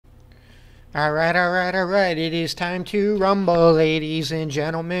Alright. It is time to rumble, ladies and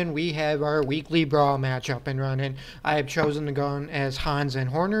gentlemen. We have our weekly brawl match up and running. I have chosen to go as Hans and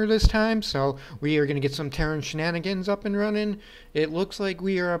Horner this time, so we are going to get some Terran shenanigans up and running. It looks like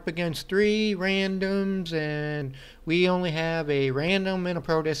we are up against 3 randoms, and we only have a random and a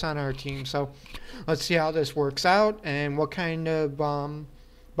Protoss on our team. So let's see how this works out and what kind of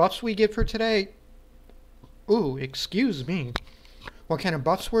buffs we get for today. Ooh, excuse me. What kind of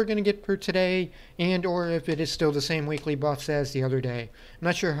buffs we're going to get for today, and or if it is still the same weekly buffs as the other day. I'm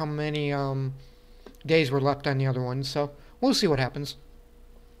not sure how many days were left on the other one, so we'll see what happens.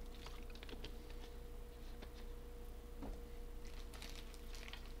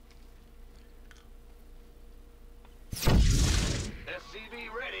 SCV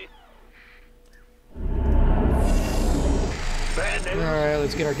ready. Alright,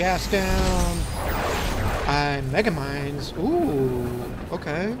 let's get our gas down. Mega Mines. Ooh,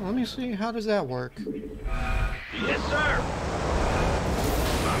 okay. Let me see. How does that work? Yes, sir.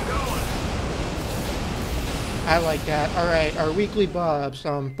 I'm going. I like that. Alright, our weekly buffs.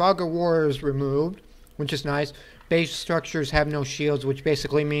 Fog of War is removed, which is nice. Base structures have no shields, which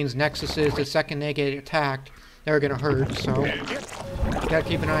basically means Nexuses, the second they get attacked, they're gonna hurt, so gotta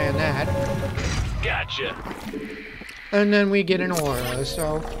keep an eye on that. Gotcha. And then we get an aura,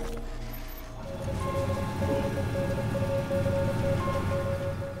 so...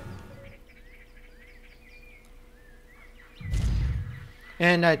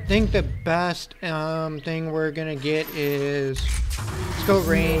 And I think the best thing we're gonna get is skill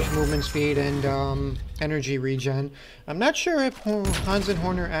range, movement speed, and energy regen. I'm not sure if Hans and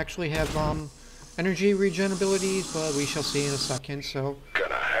Horner actually have energy regen abilities, but we shall see in a second. So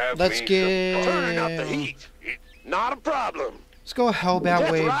let's get Turn up the heat. Not a problem. Let's go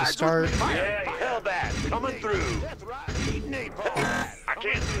Hellbat wave to start. Yeah, Hellbat coming through. That's right. I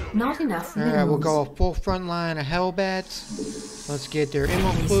can't. Not enough. Alright, we'll go a full front line of Hellbats. Let's get their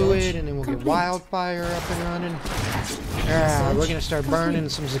ammo fluid, and then we'll get Wildfire up and running. Alright, we're gonna start burning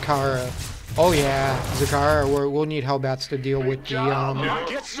some Zakara. Oh yeah, Zakara. We'll need Hellbats to deal with the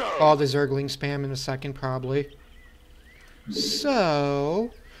all the Zergling spam in a second, probably.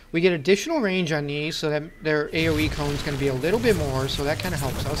 So we get additional range on these, so that their AoE cone is going to be a little bit more, so that kind of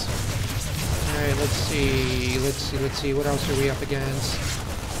helps us. Alright, let's see, what else are we up against?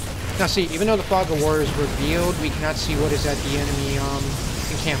 Now see, even though the Fog of War is revealed, we cannot see what is at the enemy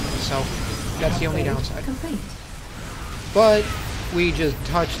encampment, so that's the only downside. But we just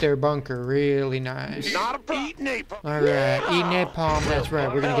touched their bunker, really nice. Alright, eat napalm, that's right,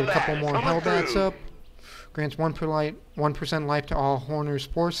 we're going to get a couple more Hellbats up. Grants 1% life to all Horner's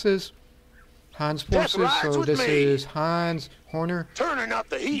forces. Hans forces, so this is Hans, Horner. Turning up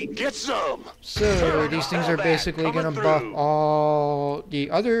the heat, get some. So these things are basically going to buff all the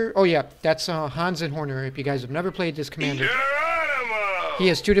other... Oh yeah, that's Hans and Horner, if you guys have never played this commander. He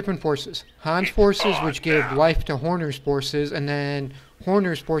has 2 different forces. Hans forces, which give life to Horner's forces, and then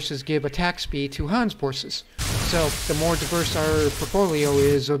Horner's forces give attack speed to Hans forces. So the more diverse our portfolio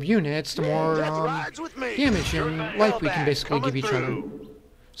is of units, the more damage and life we can basically give each other.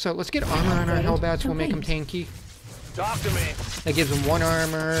 So let's get armor on our Hellbats, we'll make them tanky. Talk to me. That gives them 1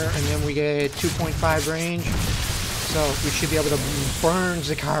 armor, and then we get 2.5 range. So we should be able to burn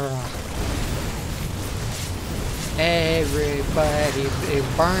Zakara. Everybody is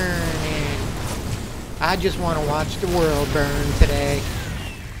burning. I just want to watch the world burn today.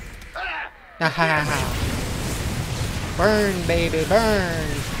 Burn, baby, burn.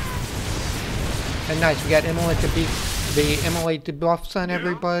 And nice, we got immolate the buffs on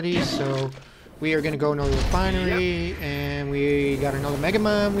everybody, so we are going to go another refinery, and we got another Mega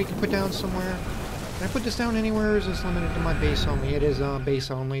Mine we can put down somewhere. Can I put this down anywhere, or is this limited to my base only? It is base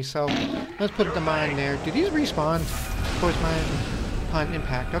only, so let's put the mine there. Do these respawn? Of course, mine upon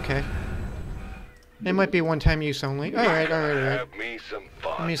impact. Okay. It might be one-time use only. Alright. Let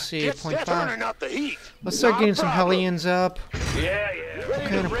me see, 0.5. Let's start getting some Hellions up. We'll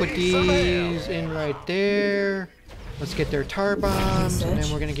kind of put these in right there. Let's get their tar bombs, and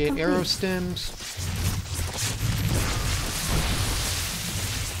then we're going to get arrow stems.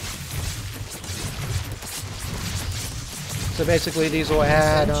 So basically these will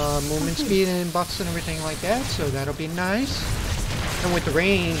add movement speed and buffs and everything like that, so that'll be nice. And with the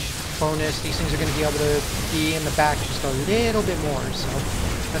range bonus, these things are going to be able to be in the back just a little bit more, so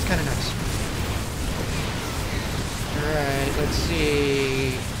that's kind of nice. Alright, let's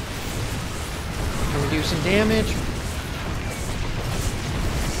see. Can we do some damage?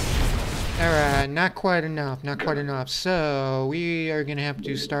 Alright, not quite enough, not quite enough. So, we are gonna have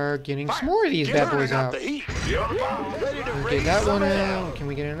to start getting some more of these bad boys out. Ready to Get raise that some one hell. out. Can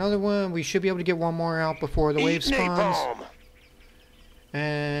we get another one? We should be able to get one more out before the wave Eat spawns. napalm.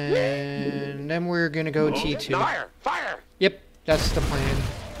 And then we're gonna go T2. Fire! Fire! Yep, that's the plan.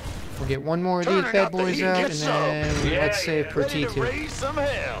 We'll get one more of these Turn bad up the boys heat, out, get and some. then let's save for Ready to T2. raise some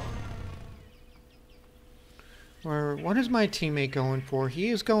hell. Or what is my teammate going for? He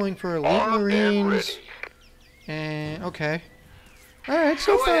is going for Elite Armed and Marines. ready. And okay. Alright,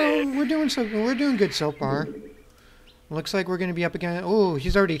 so far we're doing good so far. Looks like we're gonna be up again. Oh,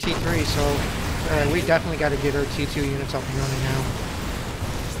 he's already T3, so alright, we definitely gotta get our T2 units up and running now.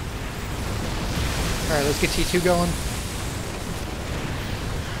 Alright, let's get T2 going.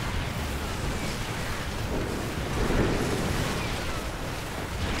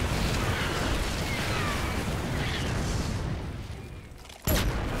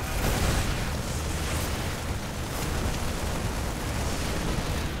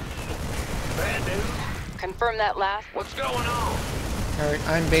 Bad news. Confirm that last. What's going on? Alright,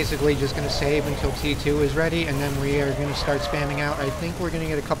 I'm basically just going to save until T2 is ready, and then we are going to start spamming out. I think we're going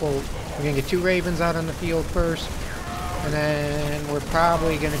to get we're going to get 2 Ravens out on the field first, and then we're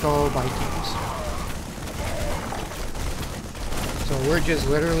probably going to go Vikings. So we're just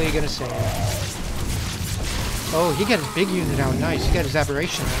literally going to save. Oh, he got his big unit out. Nice. He got his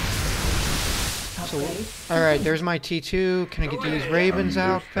aberration out. So, alright, there's my T2. Can I get these Ravens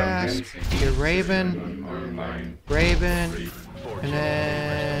out fast? Get Raven. Raven. And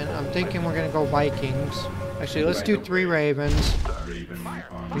then I'm thinking we're going to go Vikings. Actually, let's do 3 Ravens.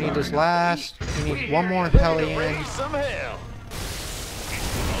 We need this last. We need one more Hellion. Raise some hell.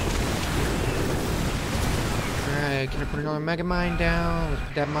 Alright, can I put another Mega Mine down? Let's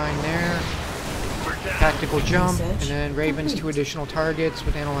put that mine there. Tactical jump, and then Ravens 2 additional targets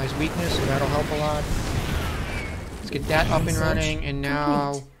with Analyze Weakness, so that'll help a lot. Let's get that up and running, and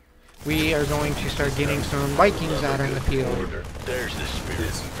now we are going to start getting some Vikings out on the field. There's the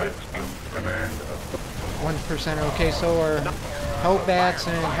spirit. 1%, okay, so our Hellbats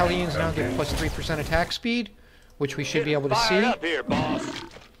and Hellions now get plus 3% attack speed, which we should be able to Fired see. up here, boss.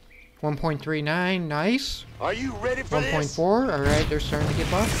 1.39, nice. Are you ready for this? 1.4, alright, they're starting to get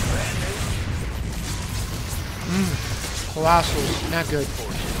buffed. Colossals, not good.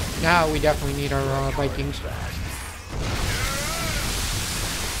 Now we definitely need our Vikings.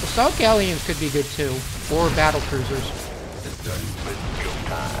 The Stout Galleons could be good too, or battle cruisers.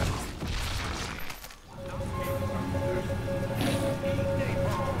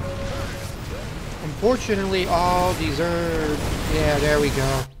 Unfortunately, all these are... Yeah, there we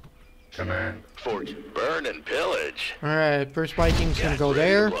go. Command. Fort burn and pillage. Alright, first Viking's gonna go Ready to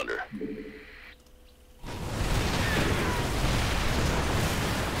there. plunder.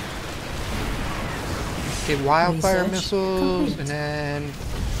 Get wildfire Research missiles, complete. and then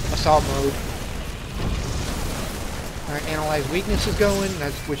assault mode. Alright, analyze weaknesses going,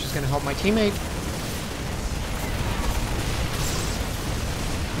 which is going to help my teammate.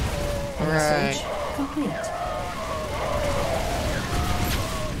 Alright, Research complete.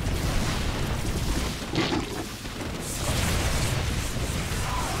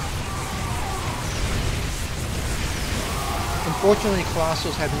 unfortunately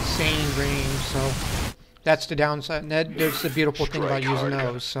Colossals have insane range, so that's the downside. And that's the beautiful thing about using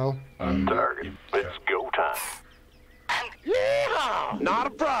those, so. Target. Let's go time. Yeah, not a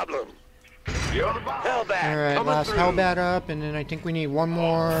problem. Hellbat. Alright, coming last through. Hellbat up, and then I think we need one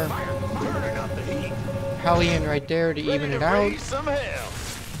more Burning up the heat. Hellion right there to even Ready it to out. raise some hell.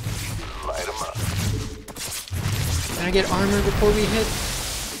 Light 'em up. Can I get armor before we hit?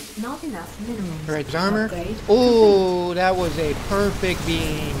 Not enough minerals. Alright, there's armor. Upgrade. Oh, that was a perfect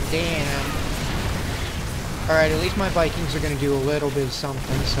beam. Damn. Alright, at least my Vikings are going to do a little bit of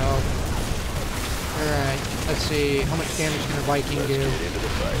something, so. Alright, let's see. How much damage can a Viking do? Into the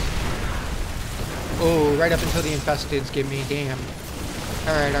fight. Oh, right up until the Infesteds give me. Damn.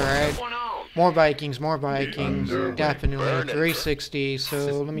 Alright, alright. One on. More Vikings, more Vikings. Definitely. Burn it. 360.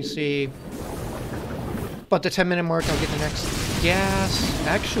 So, let me see. About the 10-minute mark, I'll get the next gas.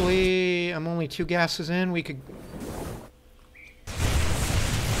 Actually, I'm only 2 gases in. We could...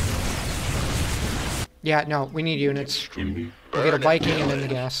 Yeah, no, we need units. We'll get a Viking and then the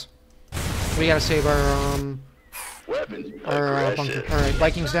gas. We gotta save our Weapons. bunker. Aggression. Alright,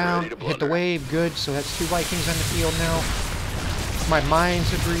 Vikings down. Ready to Hit the plunder. wave. Good. So that's 2 Vikings on the field now. My mines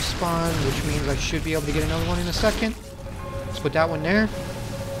have respawned, which means I should be able to get another one in a second. Let's put that one there.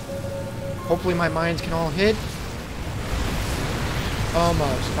 Hopefully my mines can all hit.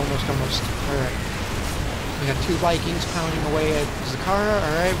 Almost. Alright. We got 2 Vikings pounding away at Zakara.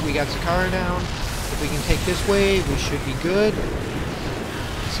 Alright, we got Zakara down. If we can take this wave, we should be good.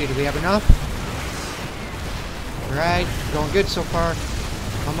 Let's see, do we have enough? Alright, going good so far.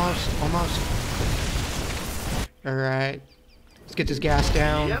 Almost. Alright. Let's get this gas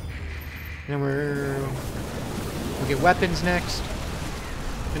down. Yep. And then we'll get weapons next.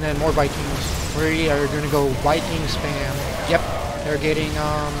 And then more Vikings. We are gonna go Viking spam. Yep. They're getting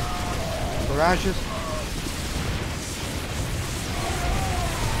barrages.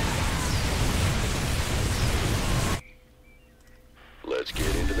 Let's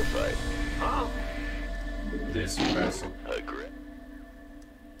get into the fight. Huh? This vessel. Agree.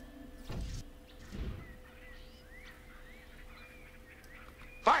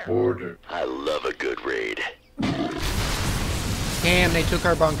 Fire! Order. I love a good raid. And they took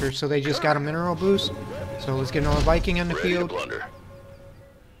our bunker, so they just got a mineral boost. So let's get another Viking on the Ready to field. plunder.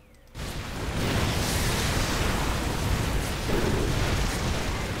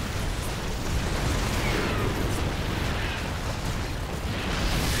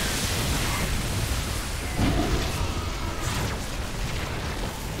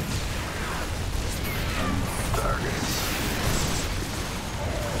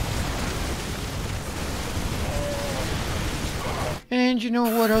 And you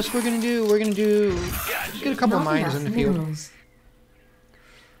know what else we're gonna do? We're gonna get a couple Not mines enough in the field. minerals.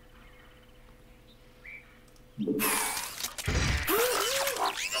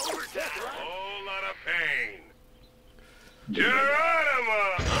 Whole lot of pain. Geronimo!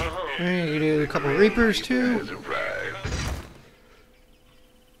 We're gonna do a couple Reapers too. Has arrived.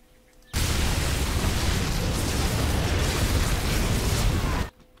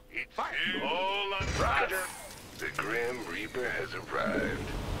 Fire! Whole lot. Roger. The Grim Reaper has arrived.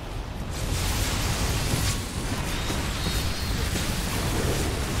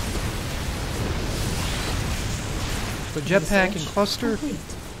 So jetpack and cluster. Complete.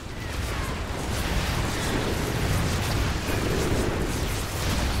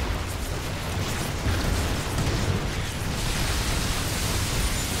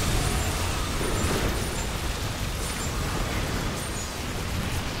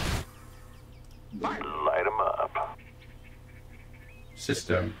 Light 'em up.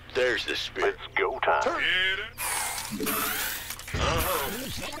 System. There's the spirit. It's go time.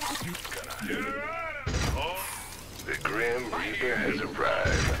 The Grim Reaper has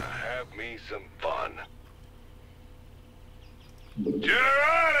arrived. Have me some fun.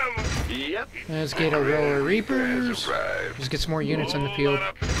 Yep. Let's get a row of Reapers. Has arrived. Just get some more units on the field.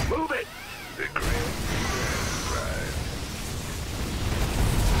 Move it. The Grim Reaper has arrived.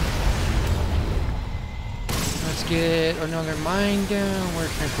 Let's get another mine down. Where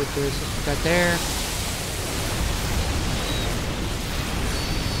can I put this? Let's put that there.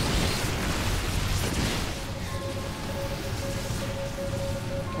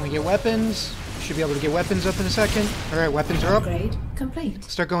 Can we get weapons? Should be able to get weapons up in a second. Alright, weapons are up. Upgrade complete.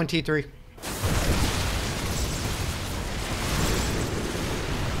 Start going T3.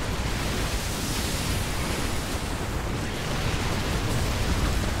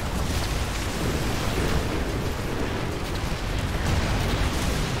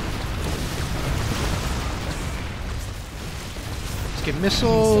 Let's get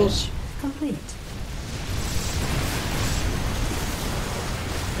missiles. Research complete.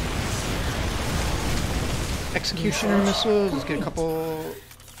 Executioner missiles. Let's get a couple.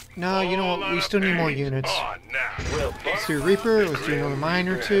 No, you know what? We still need more units. Let's do Reaper. Let's do another mine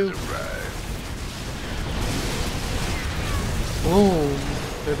or two. Boom.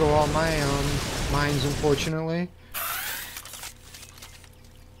 There go all my mines, unfortunately.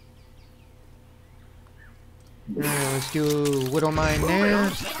 Alright, let's do Widow Mine there.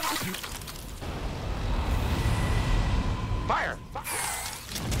 Fire!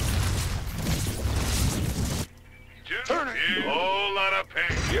 Turn it! Whole lot of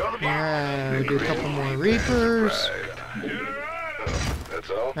pain. Alright, we'll do a couple more Reapers. That's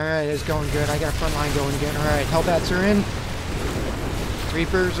all. Alright, it's going good. I got a front line going again. Alright, Hellbats are in.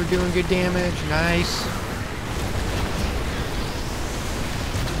 Reapers are doing good damage. Nice.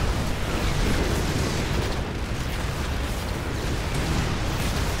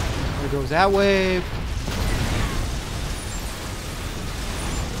 There goes that wave.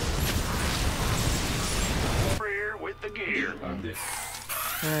 Rear with the gear. On this.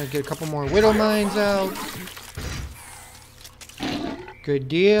 Alright, get a couple more Widow Mines out. Good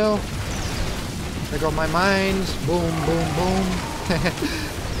deal. There go my mines. Boom, boom, boom.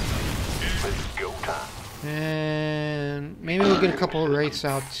 It's go time. And maybe we'll get a couple of wraiths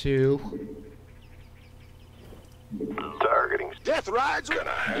out too. Targeting. Death rides gonna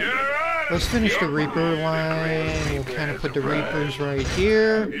happen. Let's finish the Reaper line. We'll kind of put the Reapers right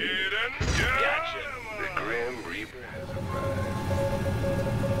here. Gotcha. The Grim Reaper has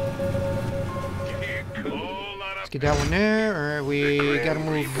arrived. Let's get that one there. Alright, we gotta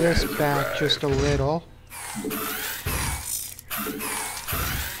move this back just a little.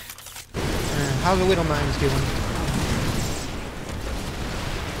 How's the Widow Mines doing?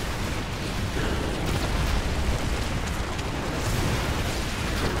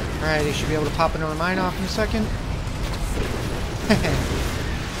 Alright, they should be able to pop another mine off in a second.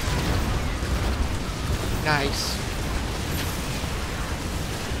 Nice.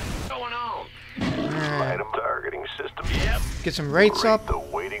 Going on? Alright, Item targeting system. Yep. get some rates up. The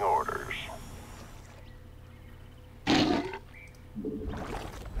waiting orders. Let's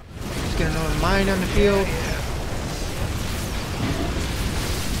get another mine on the field.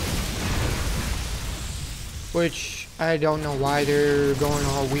 Which, I don't know why they're going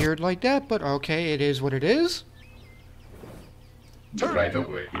all weird like that, but okay, it is what it is. Right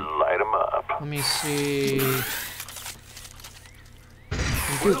away. Light them up. Let me see.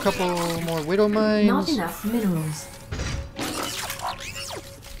 We'll do a couple more Widow Not Mines. enough minerals.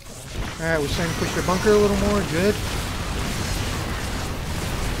 Alright, we're starting to push their bunker a little more. Good.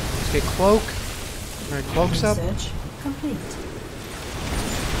 Let's get Cloak. Alright, Cloak's up. Research complete.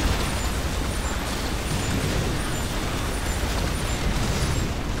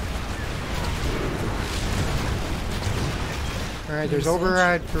 Alright, there's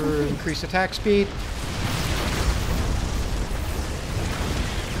Override for increased attack speed.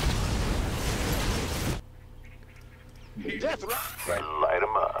 Right. Light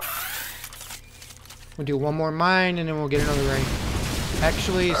them up. We'll do one more mine and then we'll get another raid.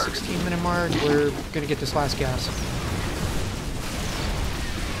 Actually, 16-minute mark, we're gonna get this last gas.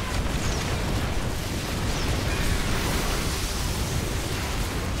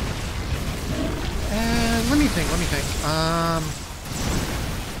 And let me think.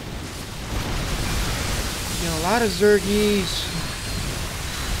 You know, a lot of Zergies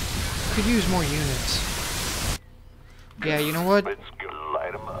could use more units. Yeah, you know what? Let's go.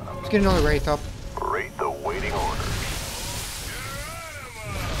 Light them up. Let's get another Wraith up. Rate the waiting orders.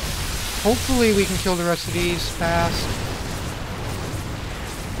 Hopefully we can kill the rest of these fast.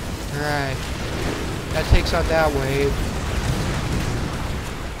 Alright. That takes out that wave.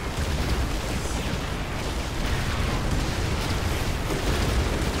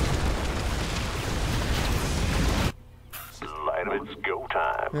 Light 'em. It's go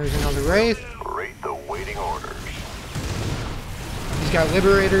time. There's another Wraith. Rate the waiting orders. He's got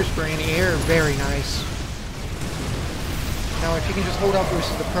Liberators for anti-air. Very nice. Now if you can just hold up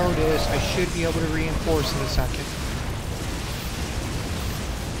versus the Proteus, I should be able to reinforce in a second.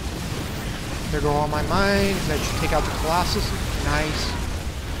 There go all my mines. That should take out the Colossus. Nice.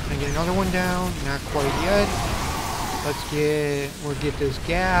 Can I get another one down? Not quite yet. We'll get this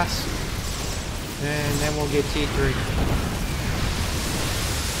gas. And then we'll get T3.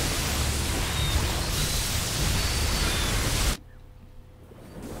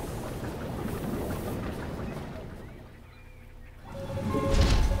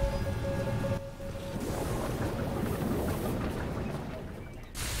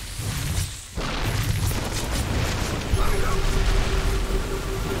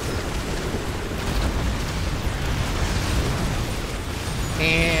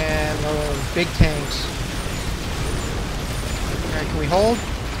 And big tanks. Alright, can we hold?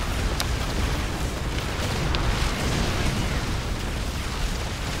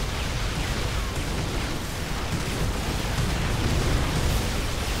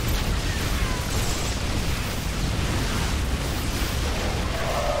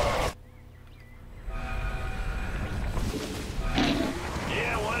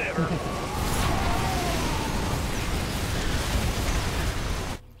 Yeah, whatever.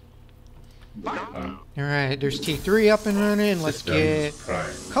 Alright, there's T3 up and running. Let's System get prime.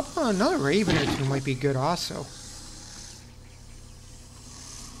 a couple, another Raven or two might be good also.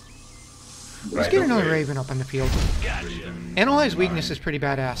 Let's Right get another away. Raven up on the field. Raven Analyze online. weakness is pretty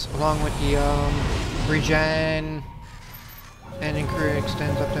badass, along with the regen and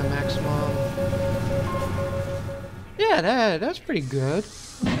extends up to maximum. Yeah, that's pretty good.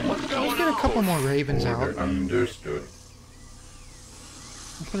 Let's get a couple more Ravens out. Order understood.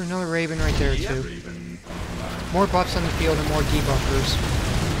 We'll put another Raven right there too. Raven online. More buffs on the field and more debuffers.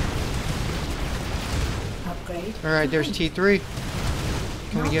 Upgrade. Alright, there's T3.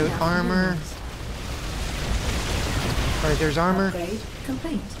 Can we Not get enough armor? minerals. Alright, there's armor. Upgrade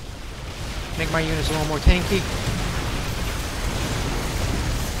complete. Make my units a little more tanky.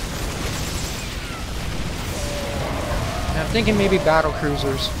 And I'm thinking maybe battle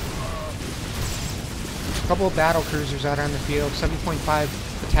cruisers. A couple of battle cruisers out on the field.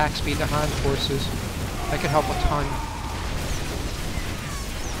 7.5 attack speed to Han forces. That could help a ton.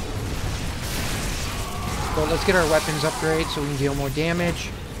 But let's get our weapons upgrade so we can deal more damage.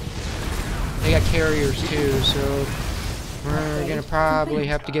 They got carriers too, so we're gonna probably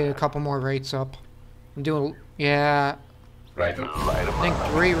have to get a couple more rates up. I'm doing, yeah. Right. I think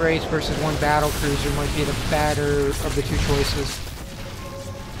 3 rates versus 1 battle cruiser might be the better of the 2 choices.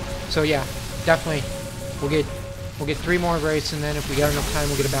 So yeah, definitely, we'll get 3 more rates, and then if we got enough time,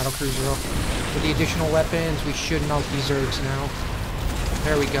 we'll get a battle cruiser up. With the additional weapons, we should melt these Zergs now.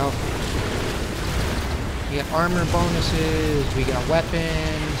 There we go. We got armor bonuses, we got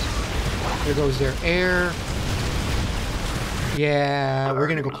weapons. There goes their air. Yeah, we're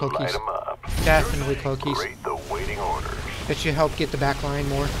gonna go cloakies. Definitely cloakies. That should help get the back line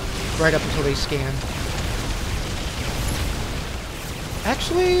more. Right up until they scan.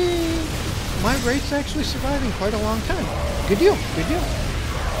 Actually, my rate's actually surviving quite a long time. Good deal, good deal.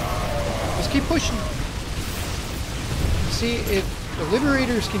 Let's keep pushing. See, if the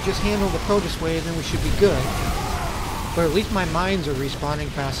Liberators can just handle the Protoss wave, then we should be good. But at least my mines are respawning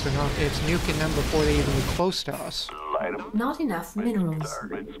fast enough. It's nuking them before they even get close to us. Not enough minerals.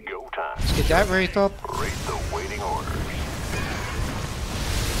 Let's get that Wraith up.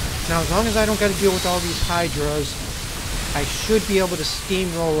 Now, as long as I don't got to deal with all these Hydras, I should be able to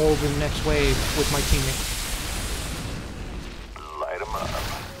steamroll over the next wave with my teammates.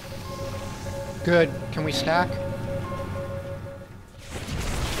 Good. Can we stack?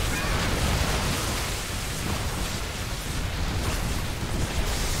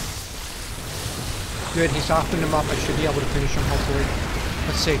 Good, he softened him up. I should be able to finish him, hopefully.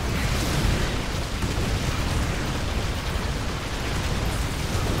 Let's see.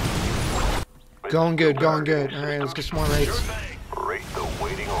 Going good, going good. Alright, let's get some more rates.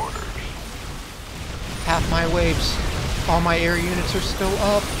 Half my waves. All my air units are still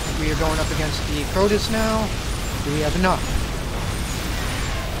up. We are going up against the Protoss now. Do we have enough?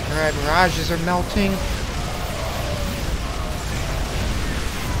 Alright, mirages are melting.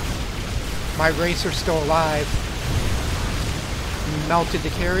 My Wraiths are still alive. Melted the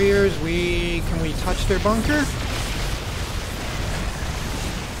carriers. Can we touch their bunker?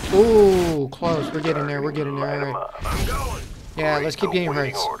 Ooh, close. We're getting there. We're getting there. Alright. Yeah, let's keep getting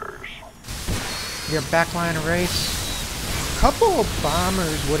Wraiths. We got backline of Wraiths. A couple of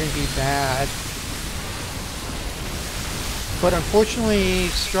bombers wouldn't be bad. But unfortunately,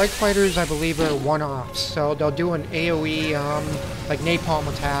 strike fighters, I believe, are one-offs. So they'll do an AoE, like napalm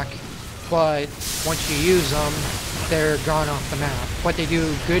attack. But once you use them, they're gone off the map. But they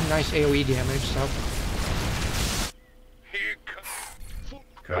do good, nice AoE damage, so.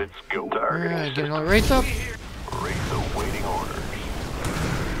 Let's go. Alright, get another Wraith up.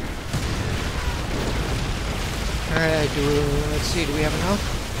 Alright, let's see, do we have enough?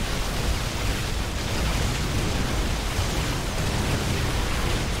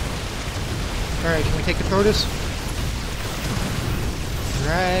 Alright, can we take the Protoss?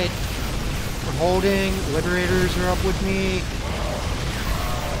 Alright. We're holding. Liberators are up with me.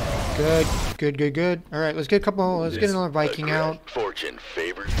 Good. Good, good, good. Alright, let's get a couple, let's get another Viking out. Fortune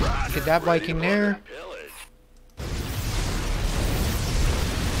favors Get that Viking there.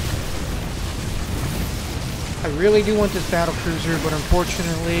 I really do want this battle cruiser, but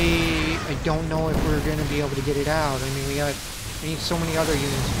unfortunately, I don't know if we're going to be able to get it out. I mean, we need so many other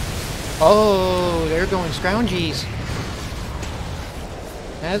units. Oh, they're going scroungies.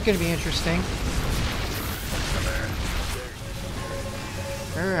 That's going to be interesting.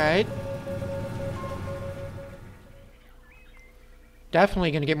 Alright.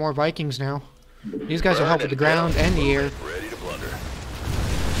 Definitely going to get more Vikings now. These guys will help with the ground and the air.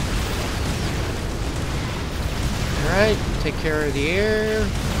 Alright, take care of the air.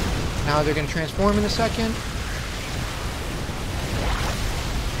 Now they're going to transform in a second.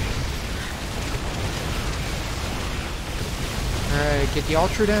 Alright, get the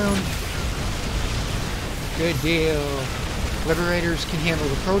Ultra down. Good deal. Liberators can handle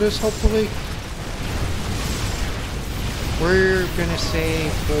the Protoss, hopefully. We're gonna say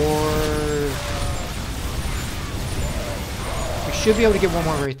we should be able to get one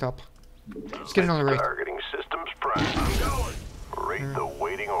more Wraith up. Let's get another Wraith. Targeting systems prime. Rate the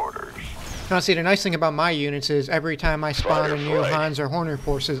waiting orders. Now see, the nice thing about my units is every time I spawn a new Hans or Horner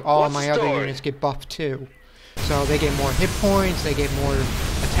forces, all of my other units get buffed too. So they get more hit points, they get more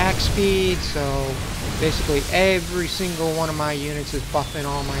attack speed, so basically every single one of my units is buffing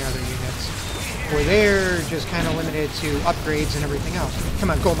all my other units. Where they're just kind of limited to upgrades and everything else. Come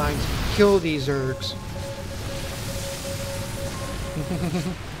on, gold mines, kill these Zergs.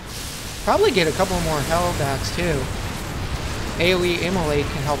 Probably get a couple more Hellbats too. AoE Immolate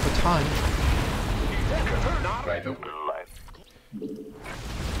can help a ton. Right.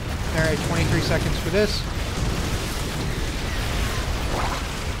 Alright, 23 seconds for this.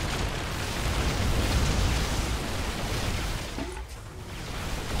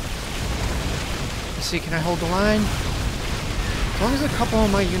 Let's see, can I hold the line? As long as a couple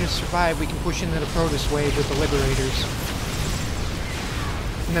of my units survive, we can push into the Protoss wave with the Liberators.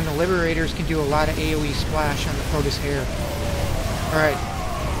 And then the Liberators can do a lot of AoE splash on the Protoss hair. Alright.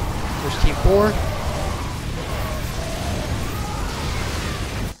 There's Team 4.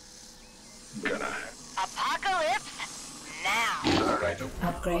 Apocalypse now. Right.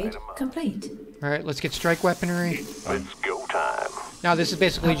 Upgrade complete. Alright, let's get strike weaponry. Let's go time. Now this is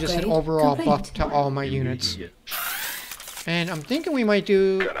basically just an Upgrade overall complete. buff to all my units. And I'm thinking we might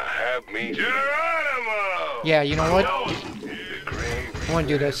do... Gonna have me Geronimo! Yeah, you know what? The Grim I want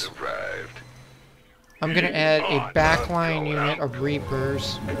to do Reaper this. has arrived. I'm going to add a backline unit of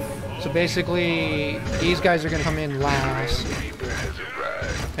Reapers. So basically, these guys are going to come in last. Reaper has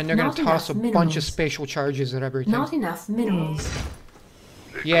arrived. And they're going Not to toss a enough bunch of minerals. spatial charges at everything. Not enough minerals.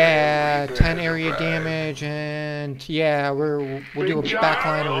 The Yeah, Grim Reaper 10 has area arrived. damage, and yeah, we'll do a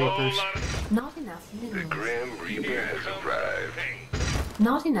backline of Reapers. Not enough The minerals. Grim Reaper has arrived.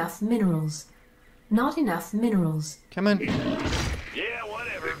 Not enough minerals. Not enough minerals. Come on. Yeah,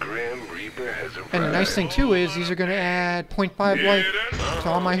 whatever. The Grim Reaper has arrived. And the nice thing too is these are going to add 0.5 life to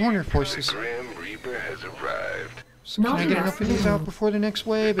all my Horner forces. The Grim Reaper has arrived. So can Not I get enough enough of these out minerals. before the next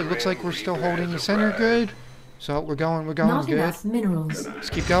wave? It looks like we're still holding the center good. So we're going Not good. enough minerals. Let's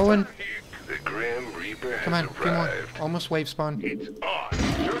keep going. The Grim Reaper has Come on, a few more. arrived. Almost wave spawn. It's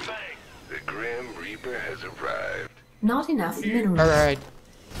on. Sure thing. The Grim Reaper has arrived. Not enough minerals. Alright,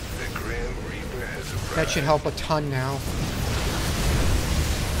 The Grim Reaper has arrived. that should help a ton now.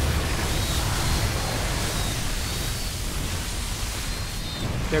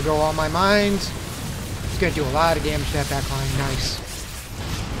 There go all my mines. It's going to do a lot of damage to that back line. Nice.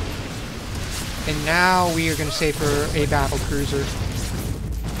 And now we are going to save for a battle cruiser.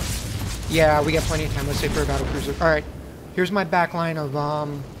 Yeah, we got plenty of time. Let's save for a battle cruiser. Alright, here's my back line of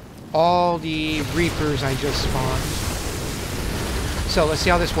all the Reapers I just spawned. So let's see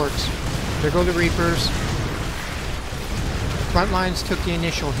how this works. There go the Reapers. Front lines took the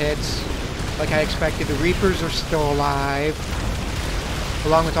initial hits. Like I expected, the Reapers are still alive.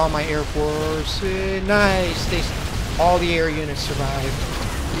 Along with all my Air Force. Nice. All the air units survived.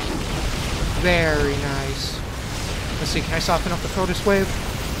 Very nice. Let's see, can I soften up the Protoss wave?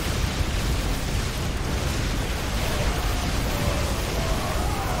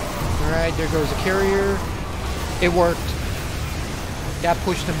 Alright, there goes the carrier. It worked. That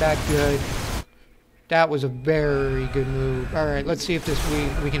pushed them back good. That was a very good move. Alright, let's see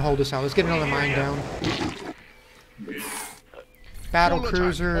if we can hold this out. Let's get another mine down. Battle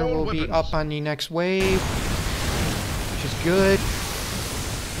cruiser will be up on the next wave, which is good.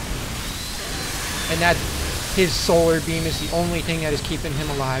 And that his solar beam is the only thing that is keeping him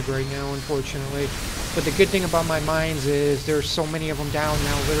alive right now, unfortunately. But the good thing about my mines is there's so many of them down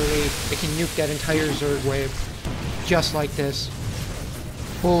now, literally, it can nuke that entire Zerg wave. Just like this.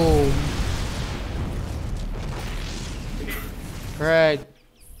 Boom. Alright.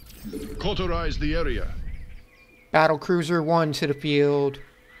 Cauterize the area. Battle Cruiser 1 to the field.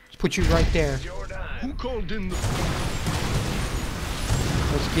 Let's put you right there. Who called in the...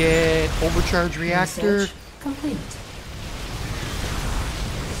 Let's get overcharge reactor. Research complete.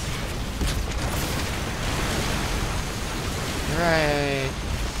 Alright.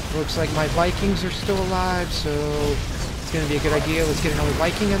 Looks like my Vikings are still alive, so it's going to be a good idea. Let's get another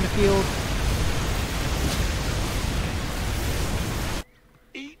Viking on the field.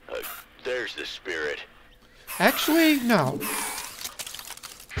 There's the spirit. Actually, no.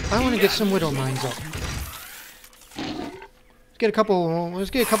 I want to get some Widow Mines up. Let's get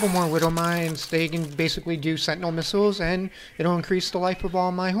a couple more Widow Mines. They can basically do Sentinel missiles, and it'll increase the life of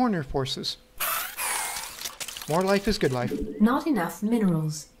all my Horner forces. More life is good life. Not enough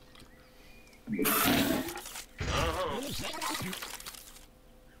minerals.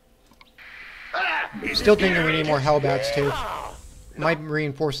 Still thinking we need more Hellbats too. Might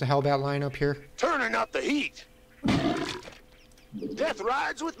reinforce the Hellbat lineup here. Turning up the heat. Death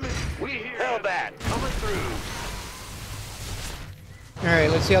rides with me. We hear Hellbat coming through.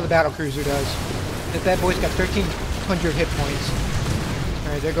 Alright, let's see how the battle cruiser does. That bad boy's got 1,300 hit points.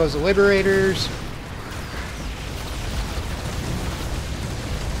 Alright, there goes the Liberators.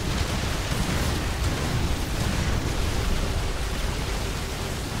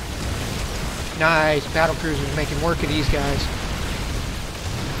 Nice, battle cruisers making work of these guys.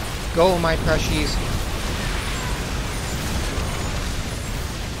 go, my precious.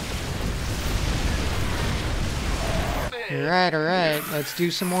 Alright, alright. Let's do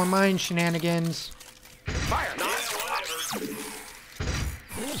some more mine shenanigans.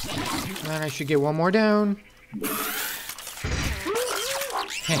 And I should get one more down.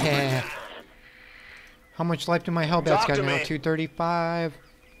 How much life do my Hellbat's got now? 235.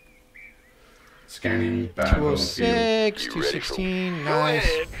 Scanning battlefield. 206, 216. Nice.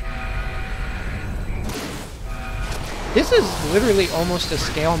 This is literally almost a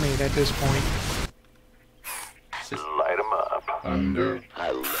stalemate at this point. Light 'em up. Under.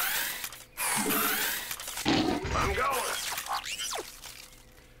 I'm going.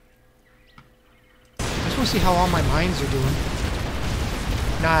 I just want to see how all my mines are doing.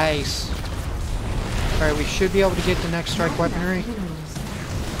 Nice. Alright, we should be able to get the next strike weaponry. Minerals.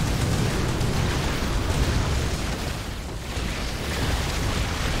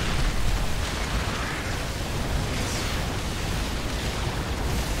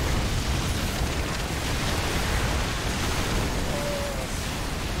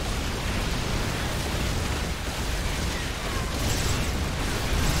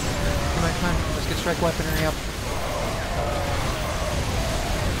 Come on. Let's get strike weaponry up.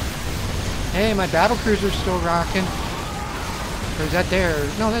 Hey, my battle cruiser's still rocking. Or is that there?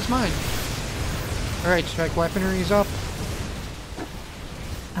 No, that's mine. Alright, strike weaponry's up.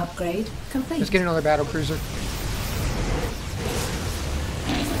 Upgrade complete. Let's get another battle cruiser.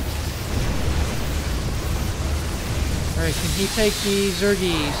 Alright, can he take the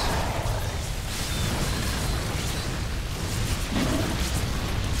Zergies?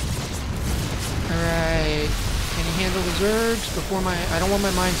 Alright. Can he handle the Zergs before my... I don't want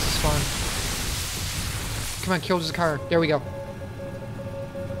my mines to spawn. Come on, kill this car. There we go.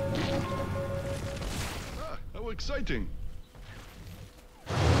 Ah, how exciting.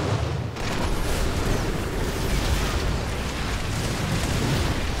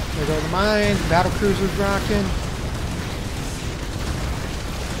 There go the mines. Battle cruiser's rocking.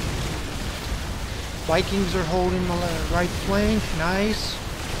 Vikings are holding the right flank. Nice.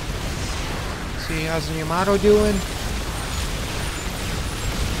 Let's see, how's the Yamato doing?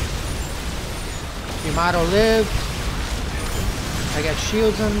 Yamato lived. I got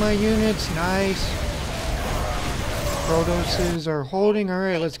shields on my units. Nice. Protoses are holding.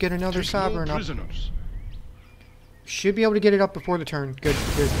 Alright, let's get another Take no Sovereign up. prisoners. Should be able to get it up before the turn. Good,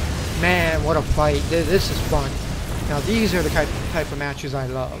 good. Man, what a fight. This is fun. Now, these are the type of matches I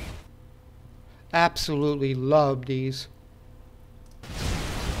love. Absolutely love these.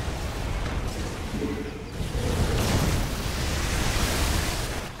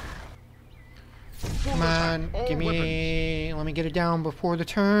 Come on, give me... Let me get it down before the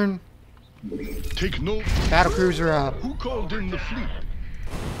turn. Take no. Battle cruiser up. Who called in the fleet?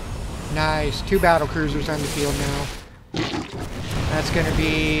 Nice. 2 battle cruisers on the field now. That's going to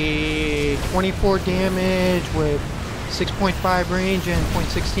be 24 damage with 6.5 range and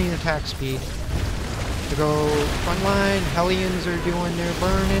 0.16 attack speed. To go front line, Hellions are doing their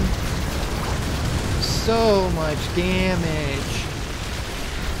burning. So much damage.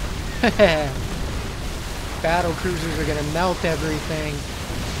 Battle cruisers are going to melt everything.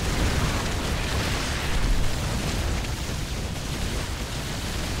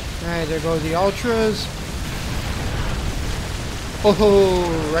 Alright, there goes the Ultras.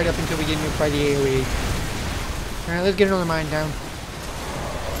 Oh, right up until we get nuked by the AoE. Alright, let's get another mine down.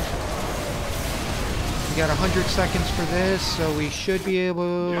 We got 100 seconds for this, so we should be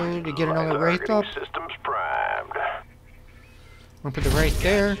able to get another Wraith up. Systems primed. I'll put the Wraith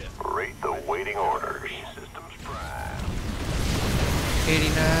there. Rate the waiting orders. Systems primed.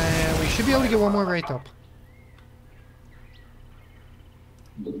 89. We should be able to get one more Wraith up.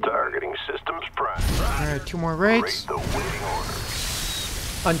 Targeting systems primed. Alright, 2 more Rate Wraiths. the waiting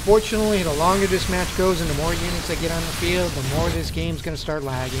orders. Unfortunately, the longer this match goes and the more units that get on the field, the more this game's going to start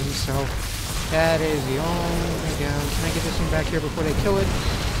lagging, so that is the only way down. Can I get this thing back here before they kill it?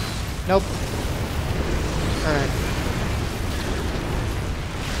 Nope. Alright.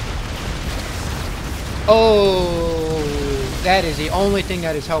 Oh, that is the only thing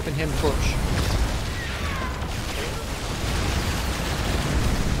that is helping him push.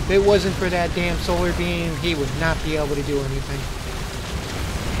 If it wasn't for that damn solar beam, he would not be able to do anything.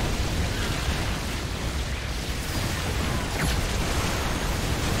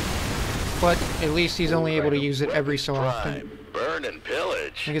 But at least he's only able to use it every so often. Burn and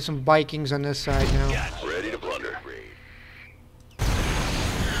pillage. I get some Vikings on this side now. Ready to plunder.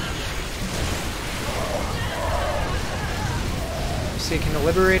 See, can the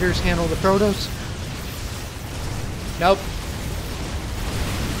Liberators handle the Protoss? Nope.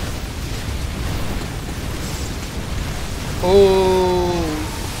 Oh,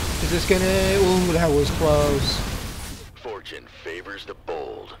 is this gonna? Ooh, that was close. Fortune favors the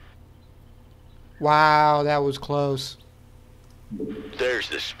bold. Wow, that was close. There's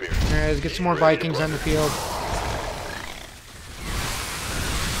the spirit. All right, let's get some more Vikings on the field.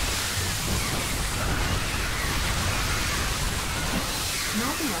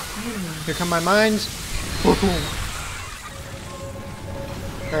 Not enough minerals. Here come my mines. Boom.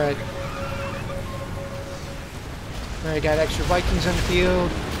 Alright. Alright, got extra Vikings on the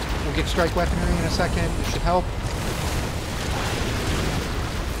field. We'll get strike weaponry in a second. It should help.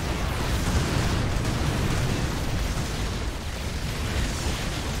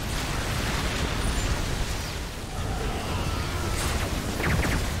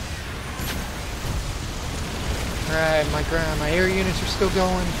 Alright, my air units are still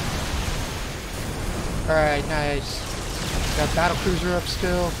going. Alright, nice. Got battlecruiser up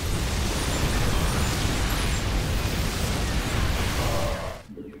still.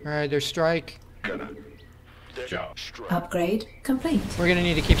 Alright, there's strike. Job. Upgrade complete. We're gonna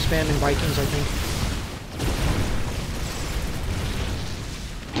need to keep spamming Vikings, I think.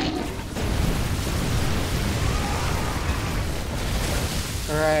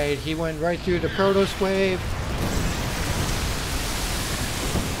 Alright, he went right through the Protoss wave.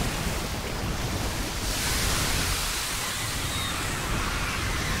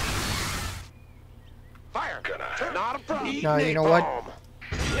 Fire. Not a problem. No, you know what?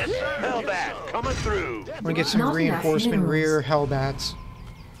 Yes, sir. Hellbat coming through. I'm gonna get some Not enough reinforcement minerals. rear Hellbats.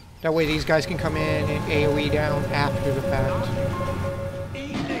 That way these guys can come in and AoE down after the fact.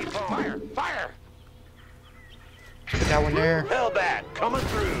 Fire. Fire. Put that one there. Hellbat coming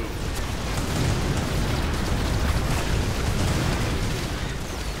through.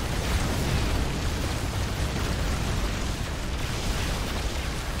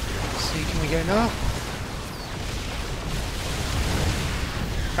 Let's see, can we get enough?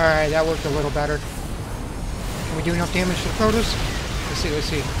 Alright, that worked a little better. Can we do enough damage to the Protoss? Let's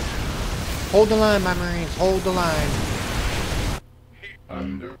see. Hold the line, my Marines, hold the line.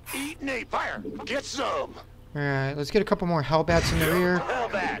 Under. Eat Nate. Fire. Get some. Alright, let's get a couple more Hellbats in the rear.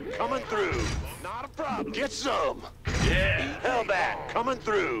 Hellbat coming through. Not a problem. Get some. Yeah. Hellbat coming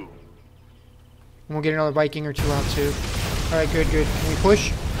through. And we'll get another Viking or two out too. Alright, good. Can we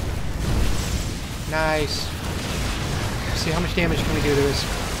push? Nice. Let's see, how much damage can we do to this?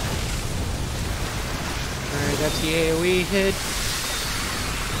 Alright, that's the AoE hit.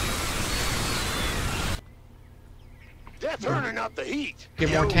 They're turning up the heat.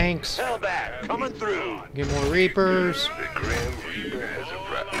 Get more tanks. Hellbat coming through. Get more Reapers. The Grim Reaper has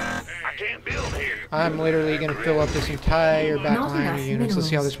arrived. I can't build here. I'm literally going to fill up this entire back Not line of enough units. Let's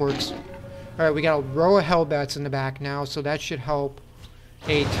see how minerals. this works. Alright, we got a row of Hellbats in the back now, so that should help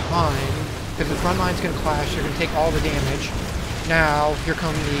a ton. Because the front line's going to clash, they're going to take all the damage. Now, here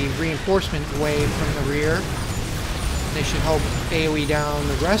come the reinforcement wave from the rear. They should help AoE down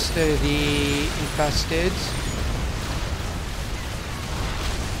the rest of the infesteds.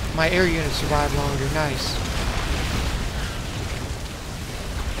 My air units survive longer, nice.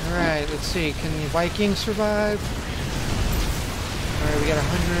 Alright, let's see, can the Vikings survive? Alright, we got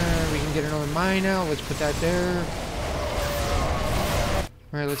 100, we can get another mine out, let's put that there.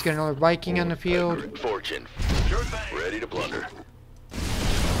 Alright, let's get another Viking on the field. Fortune. Ready to plunder.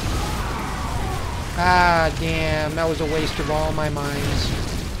 Ah, damn, that was a waste of all my mines.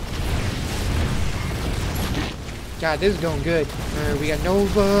 God, this is going good. Alright, we got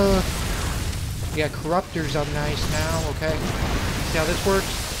Nova. We got Corruptors up nice now, okay. See how this works?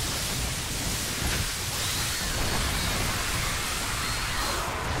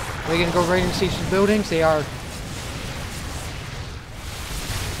 Are they gonna go right into siege the buildings? They are.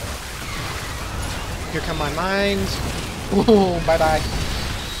 Here come my mines. Ooh, bye-bye.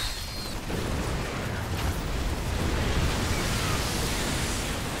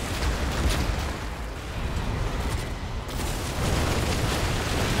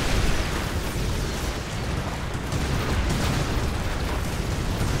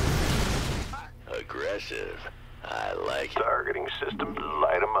 Aggressive. I like it. Targeting systems,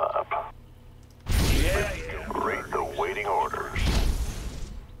 light them up. Yeah. Rate the waiting orders.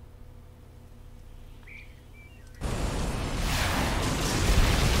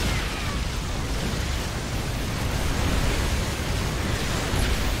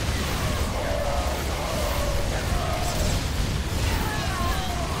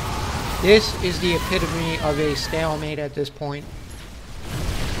 This is the epitome of a stalemate at this point.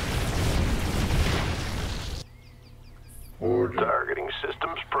 Order. Targeting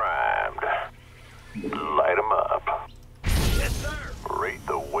systems primed. Light them up. Yes, sir. Rate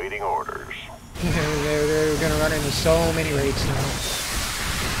the waiting orders. They're gonna run into so many raids now.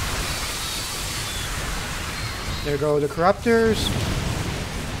 There go the corruptors.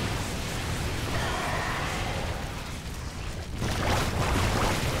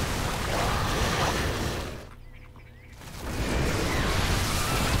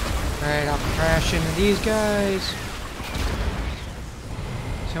 Alright, I'll crash into these guys.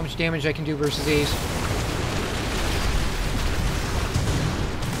 See how much damage I can do versus these.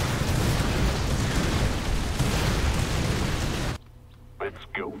 Let's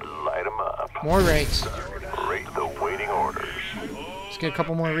go light them up. More raids. Rate the waiting orders. Let's get a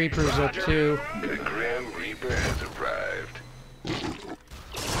couple more Reapers up too. The Grim Reaper has arrived.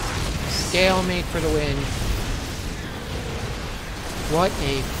 Stalemate for the win. What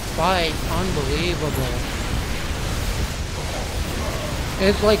a fight. Unbelievable.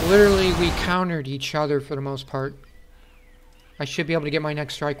 It's like literally we countered each other for the most part. I should be able to get my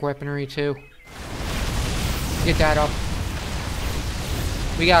next strike weaponry too. Get that up.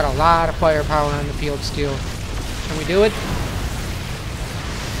 We got a lot of firepower on the field still. Can we do it?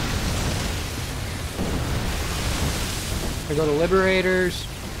 I go to Liberators.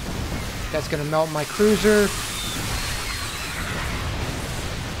 That's gonna melt my cruiser.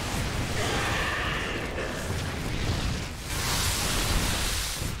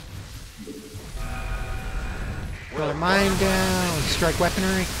 Throw a mine down. Strike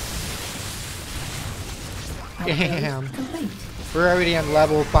weaponry. Damn. We're already on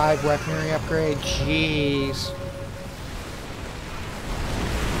level 5 weaponry upgrade. Jeez.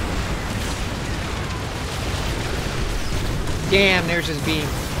 Damn, there's his beam.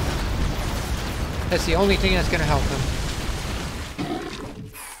 That's the only thing that's gonna help him.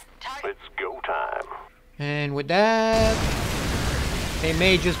 It's go time. And with that, they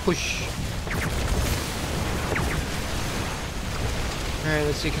may just push. Alright,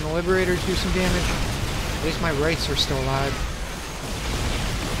 let's see. Can the Liberators do some damage? At least my Wraiths are still alive.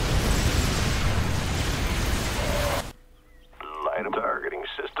 Light them. Targeting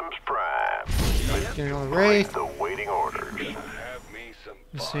systems prime. Get another Wraith. The waiting orders.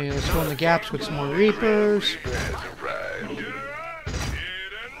 Let's see. Let's fill in the gaps with some more Reapers. Reaper has arrived.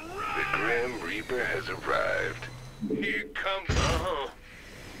 The Grim Reaper has arrived. Here comes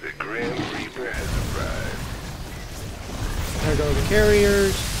the Grim Reaper has arrived. There go the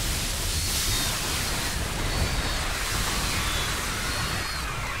carriers.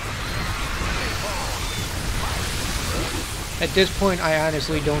 At this point, I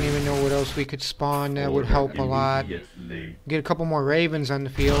honestly don't even know what else we could spawn that would help a lot. Get a couple more Ravens on the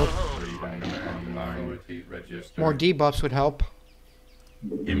field. More debuffs would help.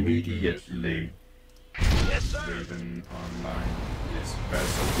 Immediately. Yes, sir. Raven online is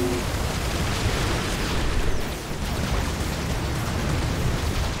possible.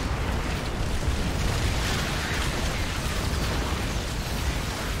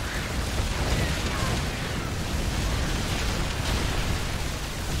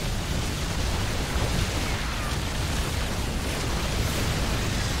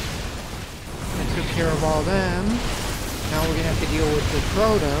 Care of all them. Now we're gonna have to deal with the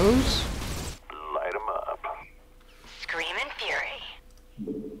Protos. Light them up. Screaming fury.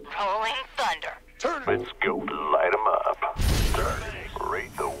 Rolling thunder. Let's go light them up.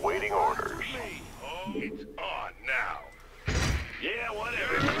 Rate the waiting orders. It's on now. Yeah,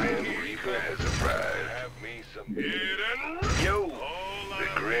 whatever. The Grim Reaper has arrived. Have me some Yo! The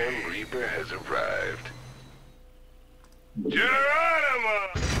Grim Reaper has arrived. Geronimo!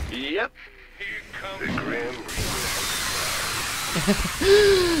 Yep. The Grim Reaper.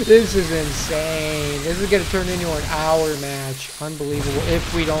 This is insane. This is gonna turn into an hour match. Unbelievable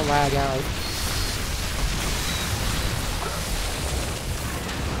if we don't lag out.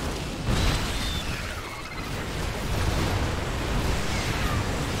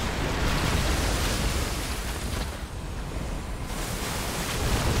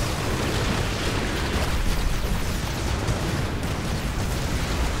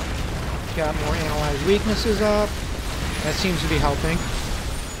 Got more analyzed weaknesses up. That seems to be helping.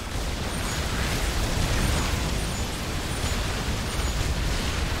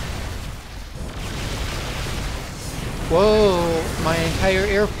 Whoa! My entire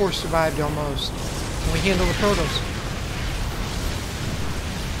Air Force survived almost. Can we handle the Protos?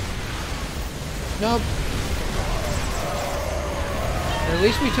 Nope. At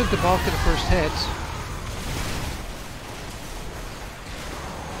least we took the bulk of the first hits.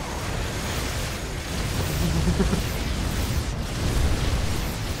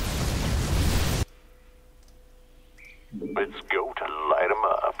 Let's go to light them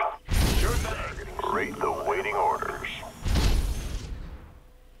up. Rate the waiting orders.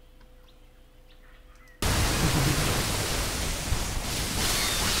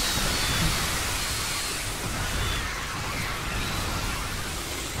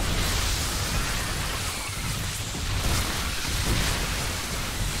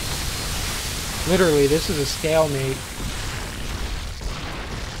 Literally, this is a stalemate.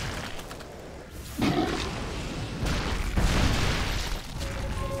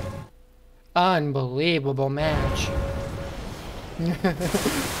 Unbelievable match.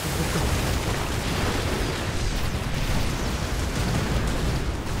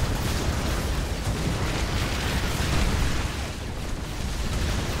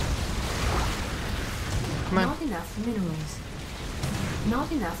 Come on. Not enough minerals.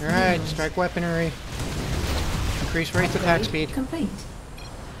 Not enough Alright, minerals. strike weaponry. Increase rates attack Upgrade speed. complete.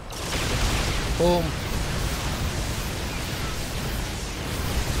 Boom.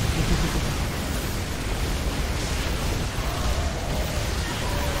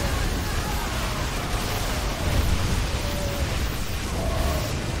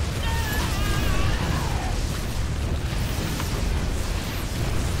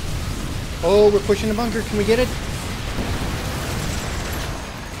 Oh, we're pushing the bunker. Can we get it?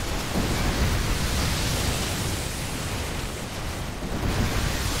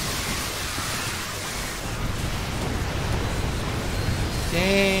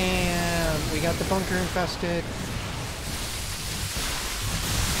 Damn, we got the bunker infested.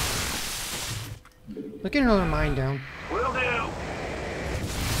 Look at another mine down. Will do.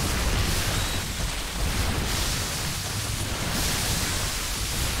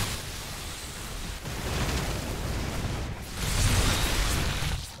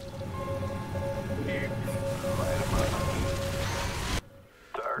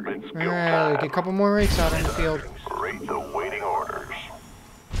 Targets go Alright, get a couple more rates out on the field. Rate the waiting orders.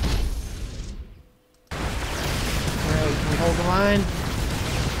 Alright, we hold the line.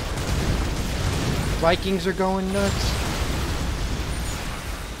 Vikings are going nuts.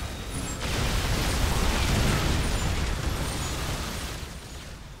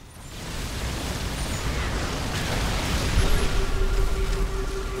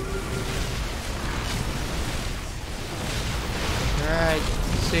 Alright,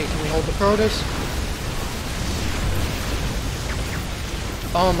 let's see, can we hold the Protoss?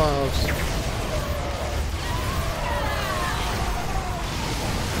 Almost.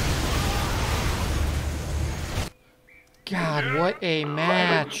 God, what a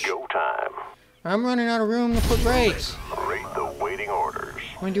match. Go time. I'm running out of room to put rates. Rate the waiting orders.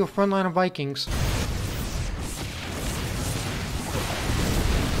 I'm going to do a front line of Vikings.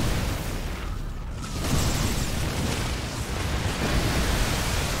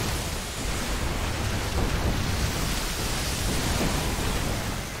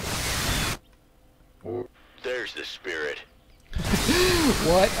 There's the spirit.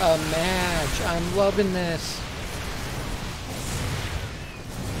 What a match. I'm loving this.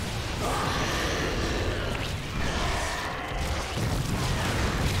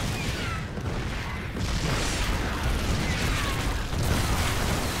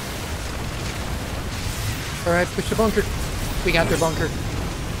 Alright, push the bunker. We got their bunker.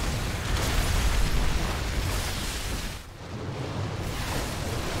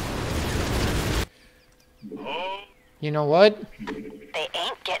 You know what? They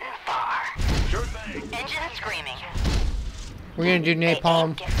ain't getting far. Sure thing. Engine screaming. We're gonna do They ain't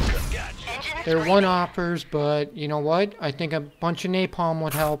napalm. getting Engine They're screaming. one-offers, but you know what? I think a bunch of napalm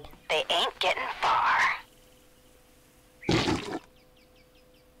would help. They ain't getting far.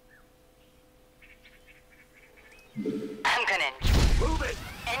 I'm gonna Move it.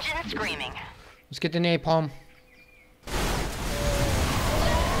 engine screaming. Let's get the napalm.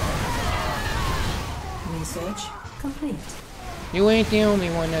 Research complete. You ain't the only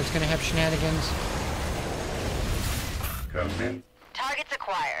one that's gonna have shenanigans. Come in. Targets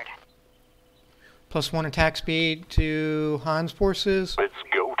acquired. +1 attack speed to Han's forces. It's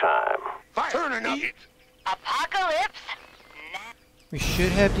go time. Turning up. Apocalypse. We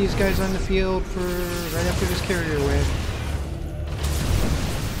should have these guys on the field for right after this carrier wave.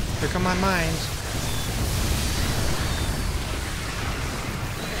 Here come my mines.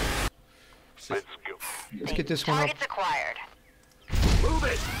 Let's go. Let's get this one up. Targets acquired. Move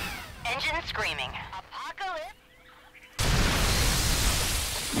it. Engine screaming. Apocalypse.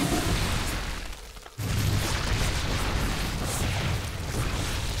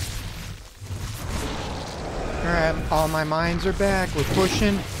 Alright, all my mines are back. We're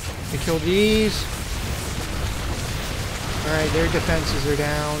pushing. We kill these. Alright, their defenses are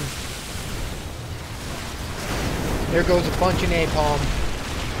down. There goes a bunch of napalm.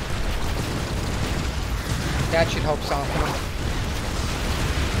 That should help soften them.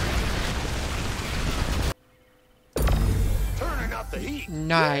 Turning up the heat.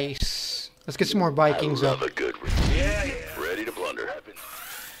 Nice. Let's get some more Vikings up. a good. Yeah. Ready to blunder.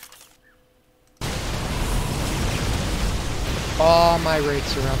 All my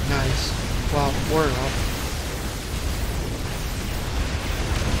rates are up. Nice. Well, we're up.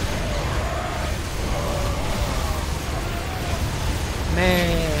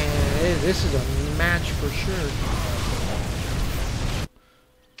 Man, this is a match for sure.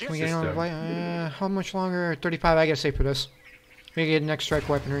 Can we get on the fight? How much longer? 35, I gotta say for this. We get next strike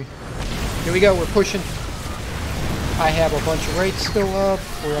weaponry. Here we go, we're pushing. I have a bunch of rates still up.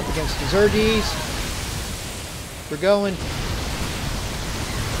 We're up against the Zergies. We're going.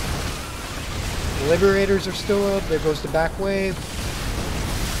 The Liberators are still up. There goes the back wave.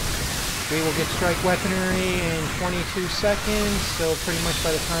 We will get strike weaponry in 22 seconds. So pretty much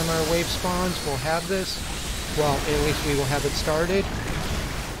by the time our wave spawns, we'll have this. Well, at least we will have it started.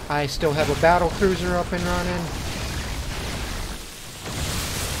 I still have a battle cruiser up and running.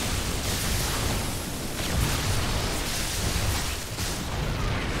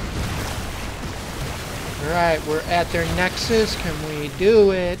 Alright, we're at their nexus. Can we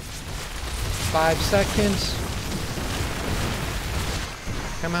do it? 5 seconds.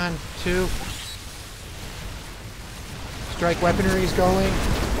 Come on, 2. Strike weaponry is going.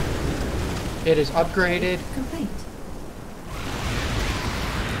 It is upgraded. Complete.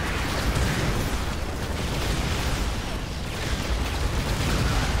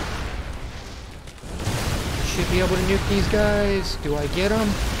 Should be able to nuke these guys. Do I get them?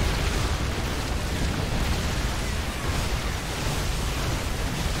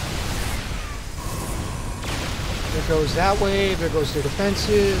 There goes that wave. There goes the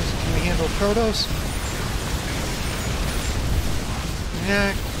defenses. Can we handle Protoss?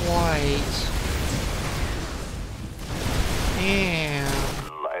 Not quite. Damn.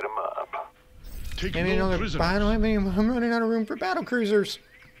 Light 'em up. Take Maybe no another prisoners. battle. I mean, I'm running out of room for battle cruisers.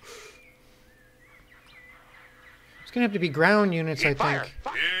 It's gonna have to be ground units, I think. I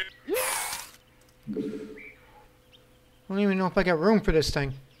don't even know if I got room for this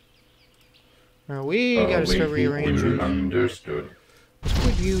thing. Now we gotta start rearranging. Understood. Let's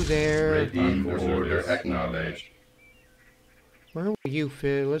put you there. Ready for order acknowledged. Where will you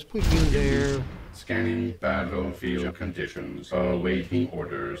fit? Let's put you there. Scanning battlefield conditions. Awaiting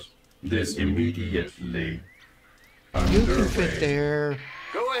orders. This immediately. You can fit there.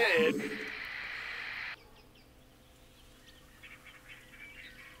 Go ahead.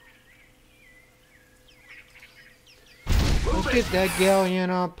 Let's get that galleon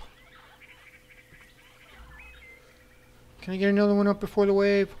up. Can I get another one up before the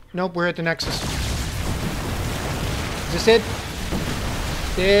wave? Nope, we're at the nexus. Is this it?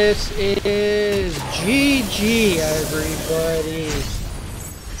 This is GG, everybody.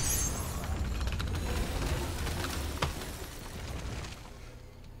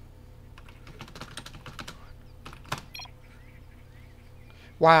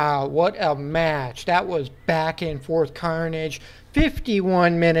 Wow, what a match. That was back and forth carnage.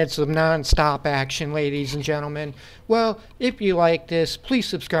 51 minutes of non-stop action, ladies and gentlemen. Well, if you like this, please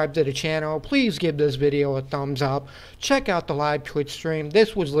subscribe to the channel. Please give this video a thumbs up. Check out the live Twitch stream.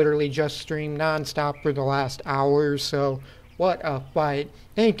 This was literally just streamed non-stop for the last hour, so what a fight.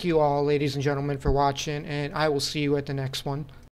 Thank you all, ladies and gentlemen, for watching, and I will see you at the next one.